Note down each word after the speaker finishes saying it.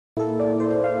I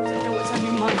know what's on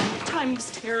your mind. Timing's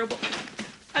terrible.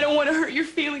 I don't want to hurt your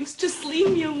feelings. Just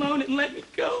leave me alone and let me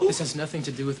go. This has nothing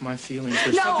to do with my feelings.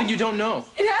 There's No, something you don't know.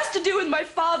 It has to do with my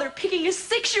father picking a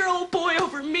 6-year-old boy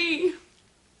over me.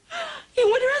 He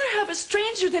would rather have a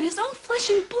stranger than his own flesh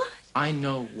and blood. I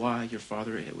know why your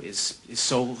father is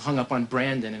so hung up on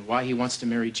Brandon and why he wants to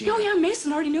marry Gina. Oh, yeah,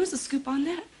 Mason already knows the scoop on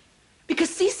that. Because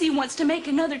Cece wants to make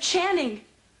another Channing.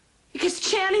 Because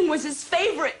Channing was his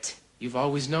favorite. You've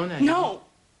always known that? No.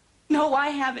 No, I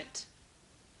haven't.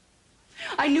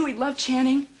 I knew he loved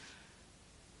Channing.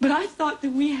 But I thought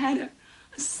that we had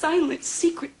a silent,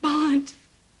 secret bond.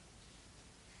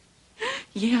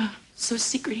 Yeah, so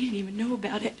secret he didn't even know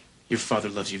about it. Your father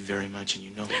loves you very much, and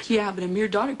you know it. Yeah, but a mere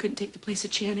daughter couldn't take the place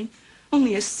of Channing.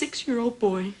 Only a 6-year-old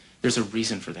boy. There's a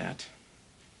reason for that.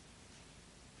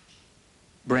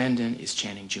 Brandon is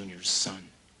Channing Jr.'s son.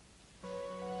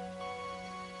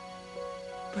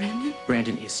 Brandon?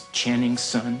 Brandon is Channing's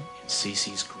son and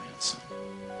Cece's grandson.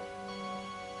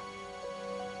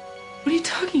 What are you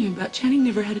talking about? Channing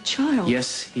never had a child.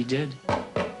 Yes, he did.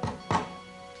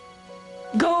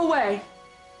 Go away.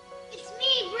 It's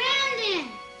me,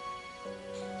 Brandon.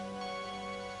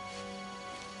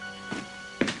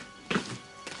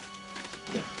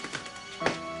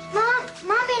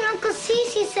 Mommy and Uncle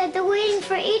Cece said they're waiting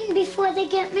for Eden before they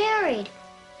get married.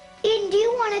 Eden, do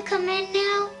you want to come in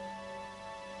now?